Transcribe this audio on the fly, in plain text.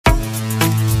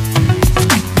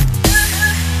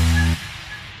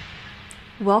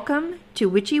Welcome to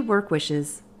Witchy Work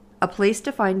Wishes, a place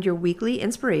to find your weekly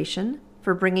inspiration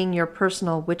for bringing your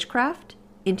personal witchcraft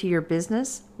into your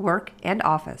business, work, and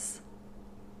office.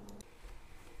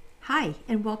 Hi,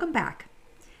 and welcome back.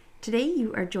 Today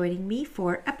you are joining me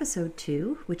for episode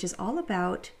 2, which is all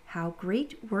about how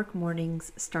great work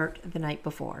mornings start the night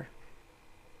before.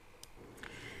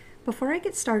 Before I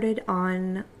get started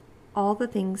on all the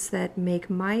things that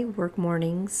make my work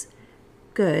mornings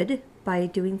good by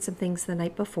doing some things the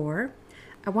night before,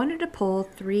 I wanted to pull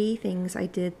 3 things I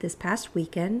did this past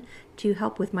weekend to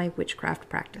help with my witchcraft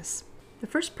practice. The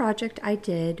first project I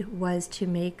did was to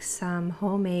make some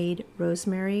homemade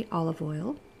rosemary olive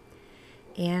oil,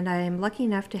 and I am lucky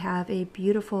enough to have a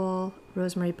beautiful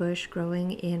rosemary bush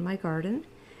growing in my garden.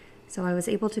 So I was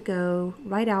able to go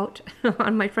right out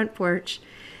on my front porch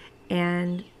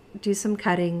and do some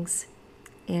cuttings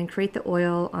and create the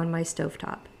oil on my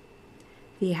stovetop.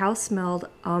 The house smelled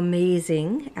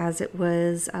amazing as it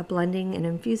was blending and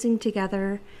infusing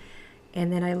together,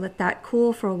 and then I let that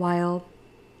cool for a while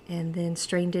and then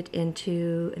strained it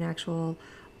into an actual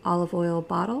olive oil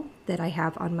bottle that I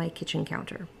have on my kitchen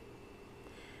counter.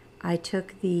 I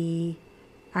took the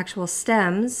actual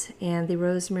stems and the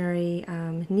rosemary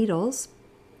needles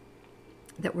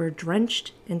that were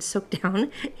drenched and soaked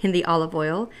down in the olive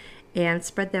oil and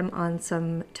spread them on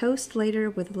some toast later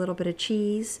with a little bit of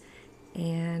cheese.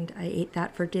 And I ate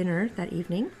that for dinner that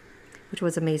evening, which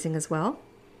was amazing as well.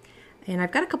 And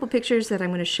I've got a couple pictures that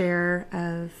I'm going to share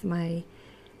of my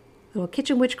little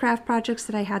kitchen witchcraft projects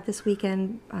that I had this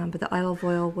weekend, but the olive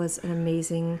oil was an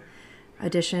amazing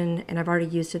addition, and I've already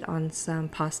used it on some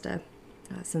pasta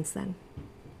since then.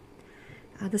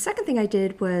 The second thing I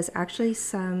did was actually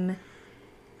some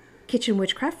kitchen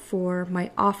witchcraft for my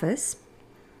office,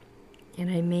 and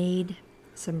I made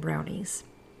some brownies.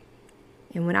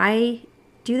 And when I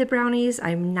do the brownies,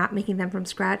 I'm not making them from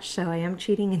scratch, so I am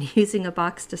cheating and using a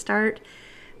box to start.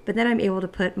 But then I'm able to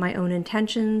put my own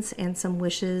intentions and some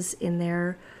wishes in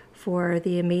there for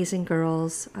the amazing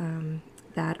girls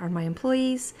that are my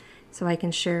employees, so I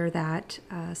can share that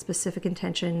specific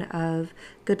intention of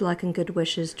good luck and good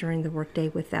wishes during the workday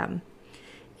with them.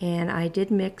 And I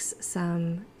did mix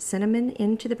some cinnamon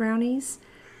into the brownies,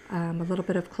 a little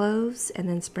bit of cloves, and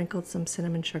then sprinkled some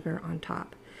cinnamon sugar on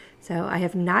top. So I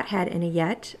have not had any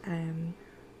yet,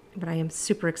 but I am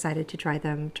super excited to try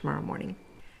them tomorrow morning.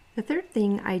 The third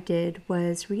thing I did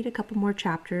was read a couple more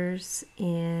chapters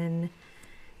in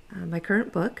my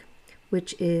current book,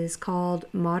 which is called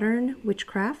Modern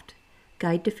Witchcraft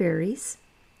Guide to Fairies,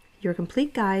 Your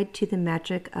Complete Guide to the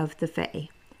Magic of the Fae,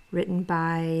 written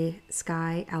by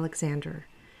Skye Alexander.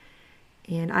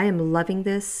 And I am loving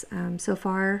this so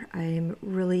far. I'm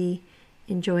really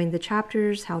enjoying the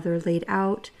chapters, how they're laid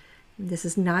out. This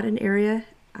is not an area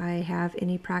I have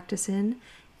any practice in,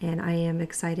 and I am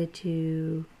excited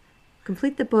to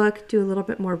complete the book, do a little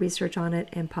bit more research on it,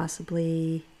 and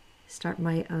possibly start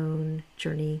my own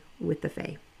journey with the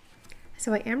Fae.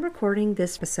 So I am recording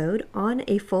this episode on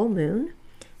a full moon,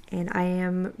 and I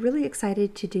am really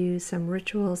excited to do some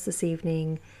rituals this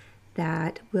evening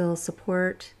that will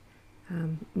support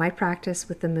my practice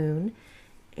with the moon,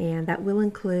 and that will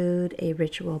include a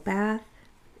ritual bath.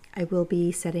 I will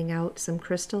be setting out some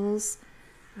crystals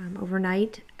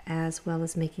overnight, as well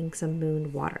as making some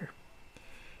moon water.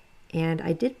 And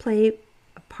I did play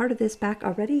a part of this back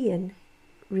already and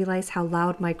realize how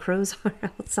loud my crows are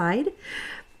outside.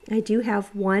 I do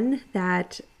have one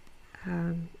that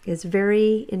is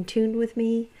very in tune with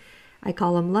me. I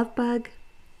call him Lovebug.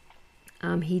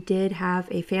 He did have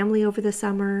a family over the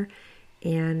summer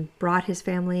and brought his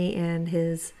family and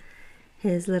his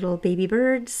little baby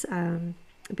birds,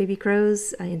 baby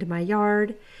crows, into my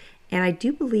yard. And I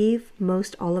do believe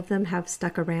most all of them have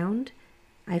stuck around.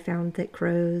 I found that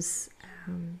crows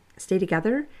stay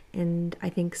together, and I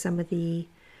think some of the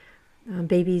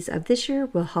babies of this year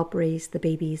will help raise the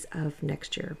babies of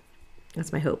next year.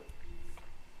 That's my hope.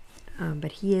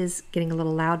 But he is getting a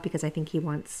little loud because I think he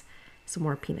wants some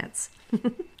more peanuts.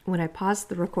 When I paused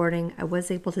the recording, I was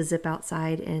able to zip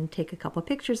outside and take a couple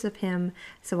pictures of him,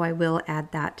 so I will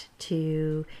add that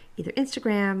to either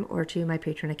Instagram or to my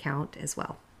Patreon account as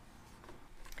well.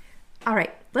 All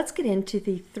right, let's get into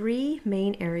the 3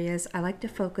 main areas I like to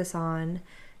focus on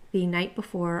the night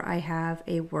before I have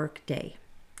a work day.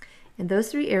 And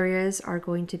those 3 areas are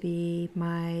going to be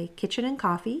my kitchen and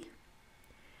coffee,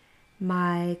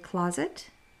 my closet,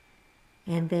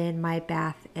 and then my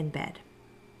bath and bed.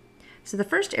 So the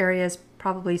first area is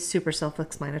probably super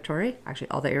self-explanatory. Actually,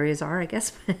 all the areas are, I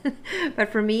guess.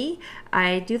 But for me,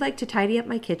 I do like to tidy up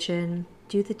my kitchen,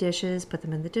 do the dishes, put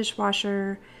them in the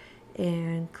dishwasher,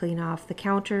 and clean off the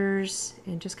counters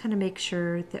and just kind of make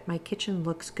sure that my kitchen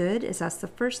looks good, as that's the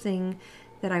first thing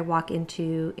that I walk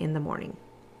into in the morning.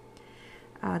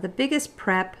 The biggest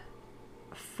prep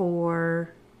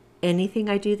for anything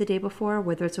I do the day before,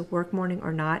 whether it's a work morning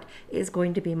or not, is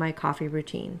going to be my coffee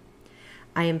routine.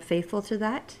 I am faithful to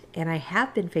that, and I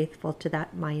have been faithful to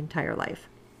that my entire life.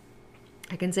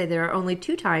 I can say there are only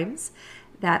 2 times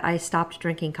that I stopped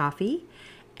drinking coffee,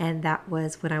 and that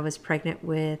was when I was pregnant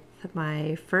with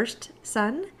my first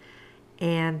son,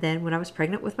 and then when I was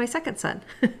pregnant with my second son.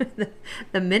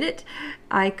 The minute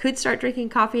I could start drinking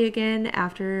coffee again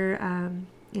after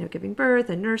giving birth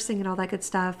and nursing and all that good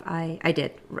stuff, I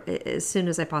did as soon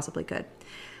as I possibly could.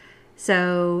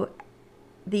 So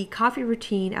the coffee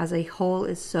routine as a whole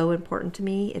is so important to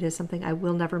me. It is something I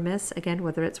will never miss. Again,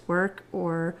 whether it's work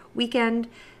or weekend,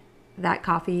 that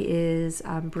coffee is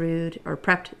brewed or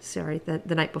prepped,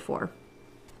 the night before.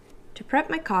 To prep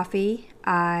my coffee,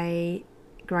 I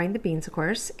grind the beans, of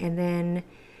course, and then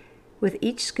with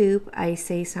each scoop, I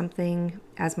say something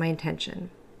as my intention.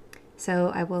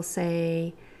 So I will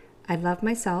say, I love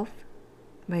myself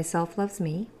loves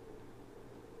me.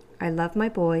 I love my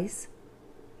boys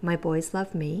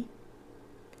love me.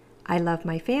 I love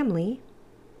my family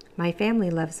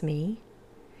loves me.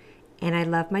 And I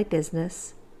love my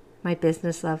business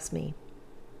loves me.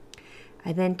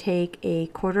 I then take a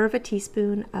 1/4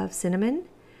 teaspoon of cinnamon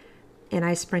and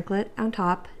I sprinkle it on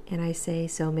top and I say,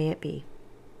 so may it be.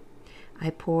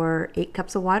 I pour 8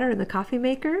 cups of water in the coffee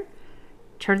maker,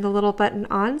 turn the little button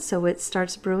on so it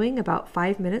starts brewing about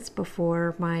 5 minutes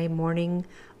before my morning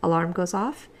alarm goes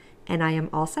off, and I am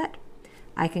all set.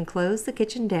 I can close the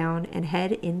kitchen down and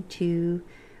head into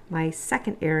my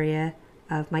second area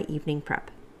of my evening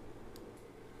prep.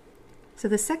 So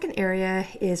the second area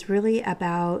is really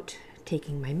about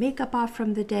taking my makeup off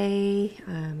from the day,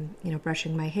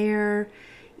 brushing my hair,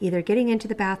 either getting into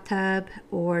the bathtub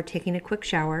or taking a quick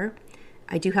shower.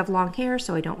 I do have long hair,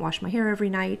 so I don't wash my hair every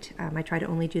night. I try to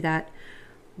only do that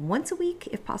once a week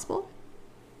if possible.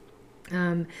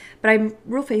 But I'm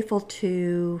real faithful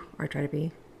to, or I try to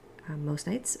be most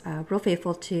nights, real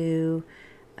faithful to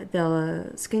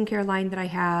the skincare line that I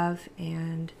have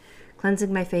and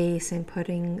cleansing my face and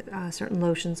putting certain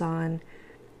lotions on.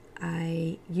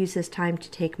 I use this time to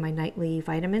take my nightly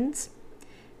vitamins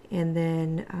and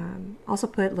then also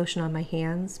put lotion on my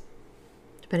hands,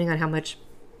 depending on how much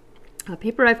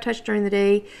paper I've touched during the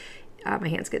day. My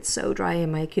hands get so dry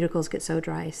and my cuticles get so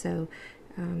dry. So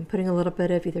putting a little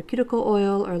bit of either cuticle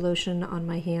oil or lotion on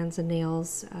my hands and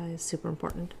nails is super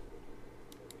important.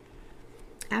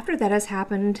 After that has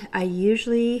happened, I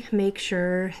usually make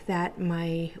sure that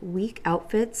my week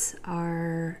outfits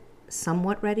are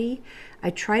somewhat ready.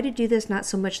 I try to do this not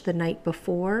so much the night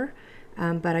before,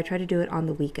 but I try to do it on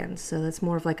the weekends. So that's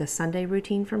more of like a Sunday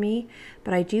routine for me.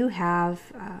 But I do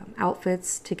have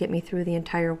outfits to get me through the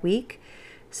entire week.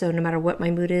 So no matter what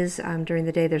my mood is during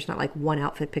the day, there's not like one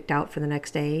outfit picked out for the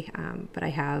next day, but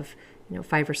I have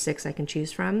 5 or 6 I can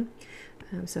choose from.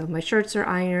 So my shirts are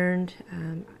ironed.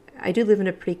 I do live in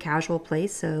a pretty casual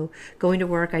place, so going to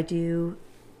work I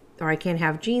can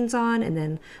have jeans on and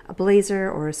then a blazer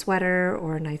or a sweater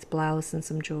or a nice blouse and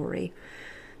some jewelry.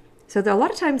 So a lot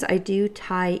of times I do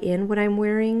tie in what I'm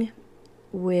wearing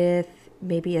with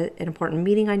maybe an important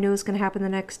meeting I know is going to happen the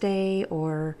next day,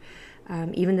 or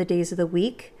even the days of the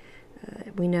week.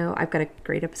 We know I've got a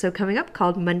great episode coming up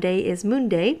called Monday is Moon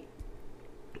Day,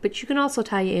 but you can also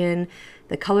tie in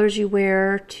the colors you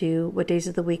wear to what days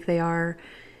of the week they are.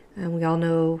 We all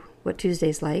know what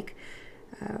Tuesday's like,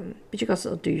 but you can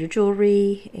also do your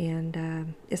jewelry,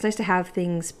 and it's nice to have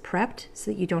things prepped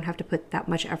so that you don't have to put that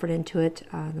much effort into it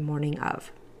the morning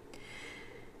of.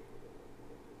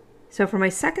 So for my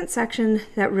second section,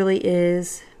 that really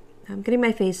is getting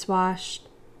my face washed,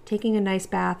 taking a nice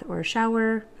bath or a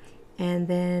shower, and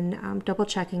then double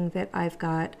checking that I've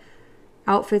got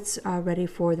outfits ready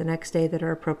for the next day that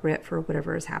are appropriate for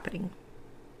whatever is happening.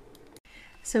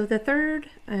 So the third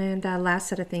and last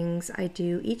set of things I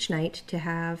do each night to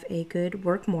have a good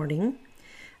work morning.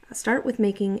 I'll start with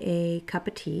making a cup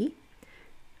of tea.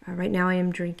 Right now I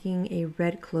am drinking a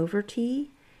red clover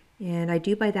tea, and I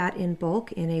do buy that in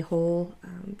bulk in a whole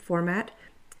format.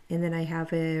 And then I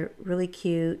have a really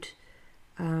cute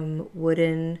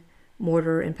wooden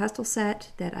mortar and pestle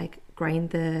set that I grind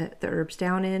the herbs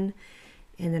down in.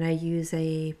 And then I use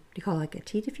a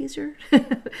tea diffuser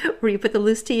where you put the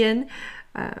loose tea in.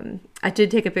 I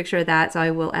did take a picture of that, so I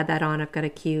will add that on. I've got a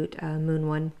cute moon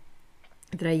one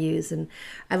that I use, and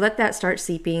I let that start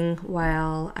seeping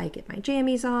while I get my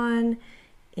jammies on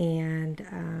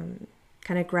and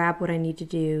kind of grab what I need to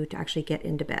do to actually get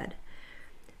into bed.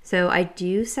 So I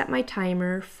do set my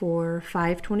timer for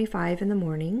 5:25 in the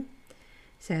morning.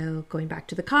 So going back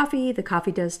to the coffee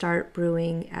does start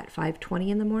brewing at 5:20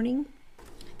 in the morning.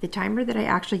 The timer that I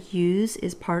actually use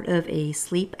is part of a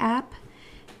sleep app,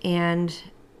 and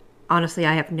honestly,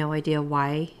 I have no idea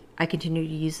why I continue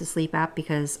to use the sleep app,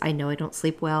 because I know I don't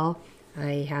sleep well.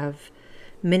 I have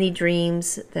many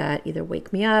dreams that either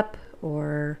wake me up,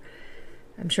 or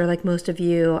I'm sure like most of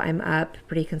you, I'm up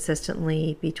pretty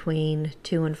consistently between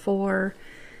 2 and 4.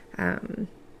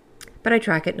 But I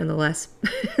track it nonetheless.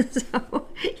 So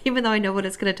even though I know what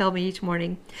it's going to tell me each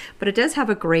morning, but it does have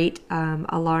a great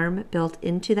alarm built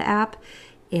into the app,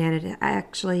 and it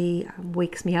actually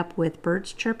wakes me up with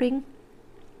birds chirping,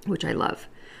 which I love.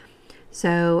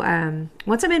 So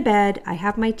once I'm in bed, I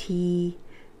have my tea.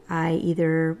 I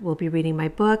either will be reading my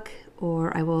book,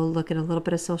 or I will look at a little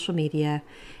bit of social media,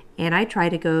 and I try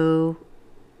to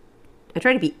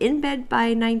be in bed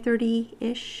by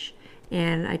 9:30-ish,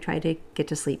 and I try to get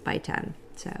to sleep by 10.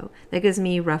 So that gives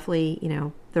me roughly,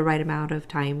 the right amount of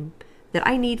time that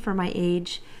I need for my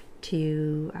age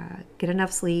to get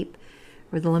enough sleep,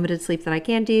 or the limited sleep that I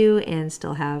can do, and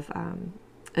still have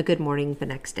a good morning the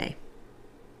next day.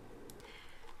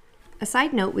 A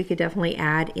side note we could definitely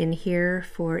add in here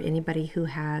for anybody who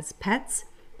has pets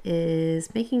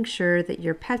is making sure that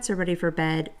your pets are ready for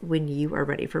bed when you are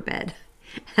ready for bed.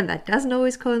 And that doesn't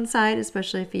always coincide,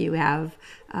 especially if you have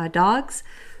dogs,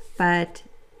 but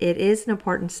it is an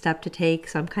important step to take.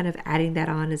 So I'm kind of adding that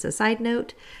on as a side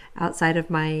note outside of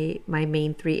my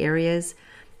main 3 areas.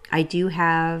 I do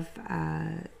have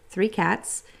 3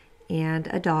 cats and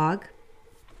a dog.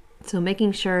 So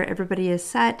making sure everybody is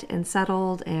set and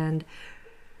settled and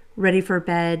ready for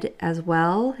bed as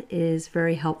well is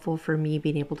very helpful for me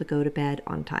being able to go to bed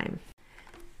on time.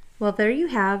 Well, there you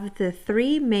have the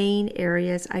 3 main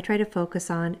areas I try to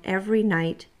focus on every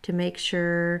night to make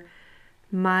sure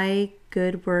my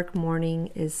good work morning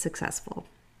is successful.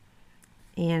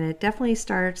 And it definitely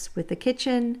starts with the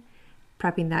kitchen,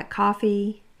 prepping that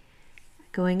coffee,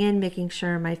 going in, making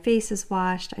sure my face is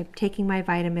washed, I'm taking my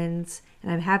vitamins,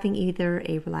 and I'm having either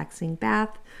a relaxing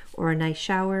bath or a nice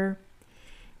shower,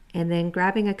 and then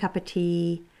grabbing a cup of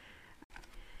tea,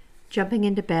 jumping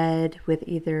into bed with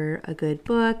either a good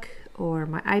book or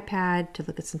my iPad to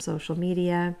look at some social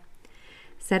media,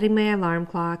 setting my alarm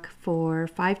clock for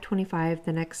 5:25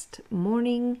 the next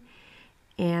morning,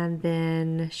 and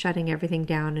then shutting everything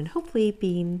down and hopefully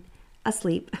being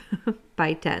asleep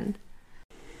by 10.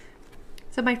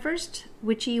 So my first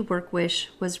witchy work wish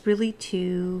was really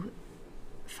to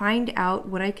find out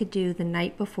what I could do the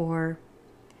night before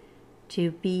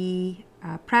to be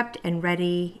prepped and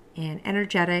ready and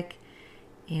energetic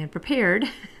and prepared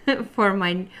for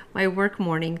my work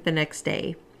morning the next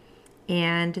day.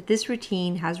 And this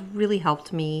routine has really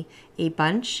helped me a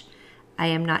bunch. I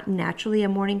am not naturally a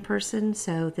morning person,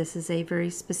 so this is a very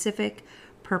specific,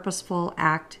 purposeful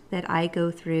act that I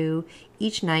go through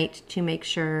each night to make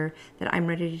sure that I'm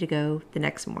ready to go the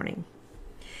next morning.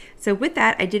 So with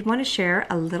that, I did want to share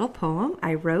a little poem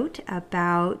I wrote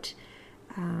about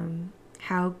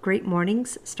how great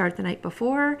mornings start the night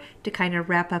before to kind of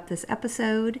wrap up this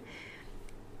episode.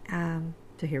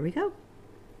 So here we go.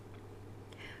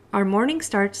 Our morning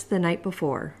starts the night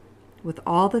before with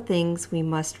all the things we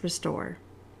must restore.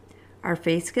 Our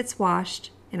face gets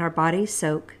washed and our bodies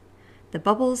soak. The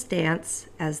bubbles dance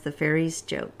as the fairies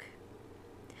joke.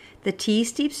 The tea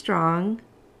steeps strong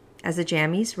as the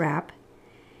jammies wrap,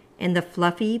 and the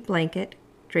fluffy blanket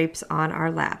drapes on our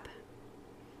lap.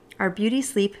 Our beauty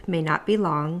sleep may not be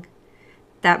long.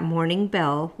 That morning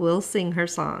bell will sing her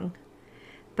song.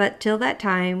 But till that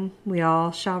time we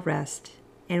all shall rest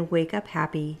and wake up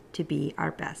happy to be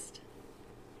our best.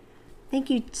 Thank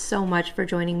you so much for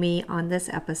joining me on this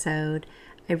episode.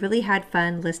 I really had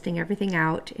fun listing everything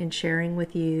out and sharing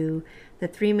with you the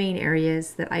 3 main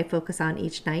areas that I focus on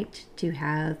each night to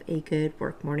have a good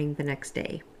work morning the next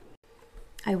day.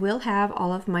 I will have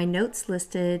all of my notes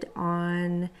listed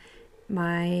on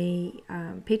my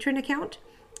Patreon account,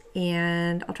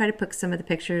 and I'll try to put some of the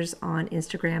pictures on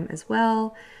Instagram as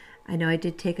well. I know I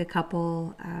did take a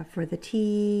couple for the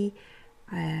tea,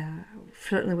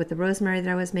 certainly with the rosemary that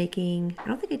I was making. I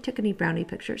don't think I took any brownie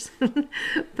pictures,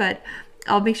 but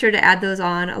I'll make sure to add those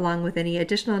on along with any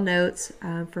additional notes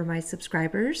for my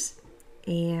subscribers.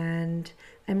 And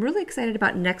I'm really excited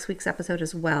about next week's episode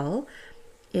as well.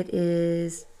 It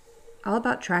is all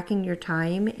about tracking your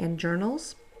time and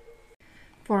journals.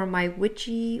 For my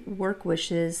witchy work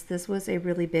wishes, this was a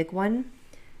really big one.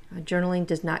 Journaling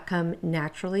does not come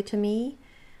naturally to me,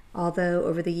 although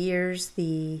over the years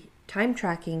the time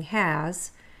tracking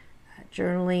has.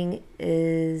 Journaling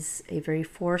is a very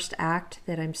forced act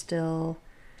that I'm still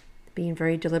being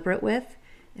very deliberate with,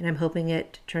 and I'm hoping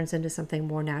it turns into something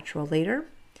more natural later.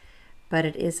 But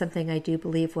it is something I do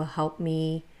believe will help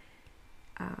me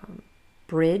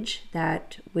bridge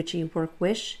that witchy work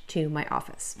wish to my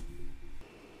office.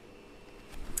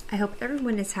 I hope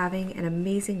everyone is having an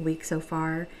amazing week so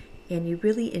far, and you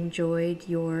really enjoyed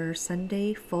your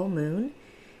Sunday full moon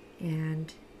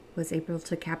and was able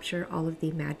to capture all of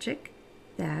the magic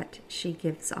that she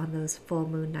gives on those full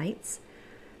moon nights.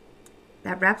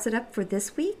 That wraps it up for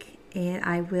this week, and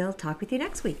I will talk with you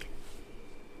next week.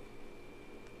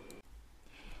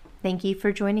 Thank you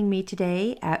for joining me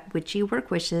today at Witchy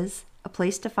Work Wishes, a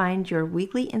place to find your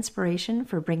weekly inspiration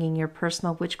for bringing your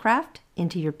personal witchcraft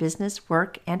into your business,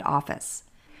 work, and office.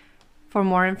 For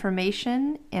more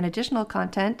information and additional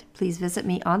content, please visit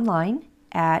me online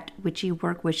at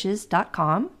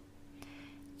witchyworkwishes.com.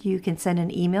 You can send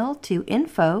an email to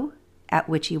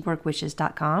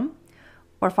info@witchyworkwishes.com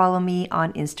or follow me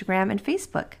on Instagram and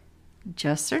Facebook.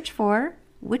 Just search for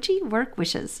Witchy Work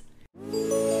Wishes.